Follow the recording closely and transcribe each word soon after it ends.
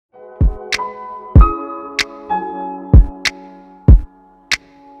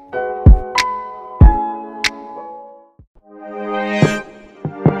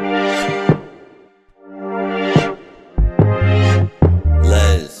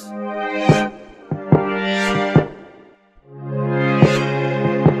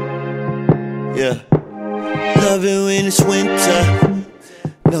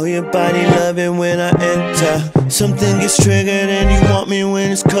gets triggered and you want me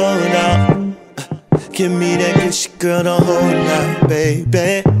when it's cold out. Give me that good shit, girl, don't hold out,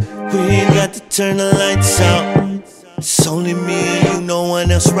 baby. We ain't got to turn the lights out. It's only me and you, no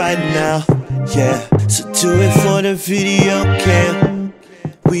one else right now. Yeah, so do it for the video cam.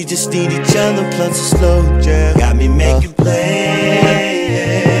 We just need each other plus a slow jam. Got me making plans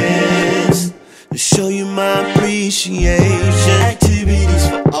to show you my appreciation. Activities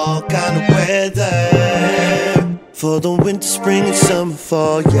for all kind of weather, for the winter, spring, and summer,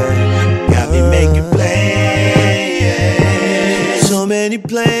 fall, yeah. Got me making plans. So many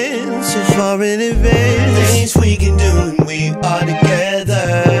plans, so far in advance. Things we can do when we are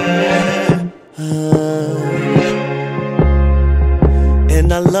together.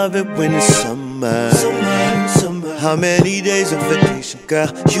 And I love it when it's summer. How many days of vacation, girl?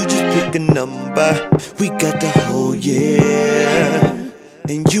 You just pick a number. We got the whole year.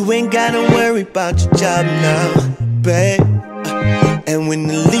 And you ain't gotta worry about your job now, babe. And when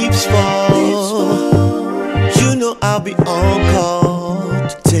the leaves fall, you know I'll be on call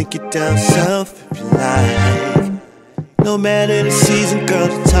to take you down south if you like. No matter the season, girl,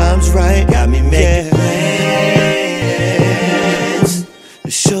 the time's right. Got me making plans to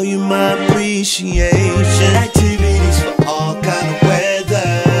show you my appreciation. Activities for all kind of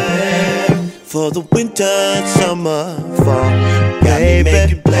weather, for the winter, summer, fall. Got me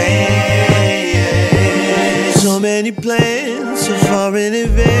making plans. So many plans, so far in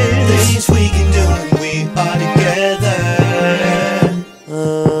advance. Things we can do when we are together.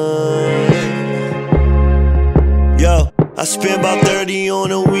 Yo, I spend about 30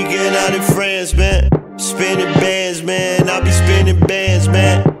 on a weekend out in France, man. Spending bands, man. I be spending bands,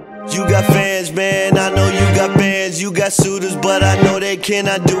 man. You got fans, man. I know you got bands. You got suitors, but I know they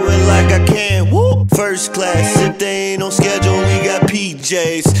cannot do it like I can. Woo! First class, if they ain't on schedule, we got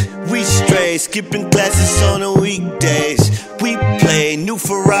PJs. We stray, skipping classes on the weekdays. We play new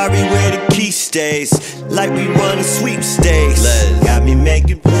Ferrari where the key stays, like we run a sweepstakes. Got me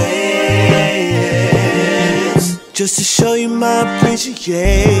making plans just to show you my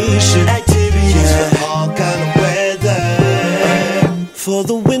appreciation. Activities for all kind of weather, for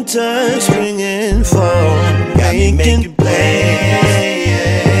the winter, spring, and fall. Got me making plans.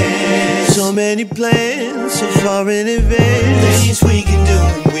 So many plans, so far in advance. Things we can do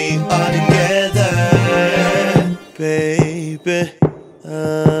when we are together, baby.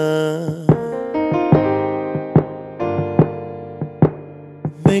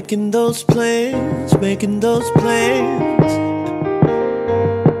 Making those plans, making those plans.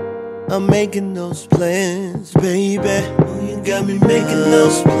 I'm making those plans, baby. You got me making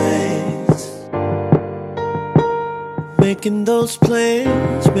those plans. Making those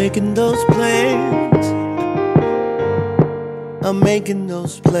plans, making those plans. I'm making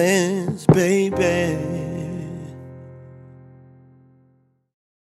those plans, baby.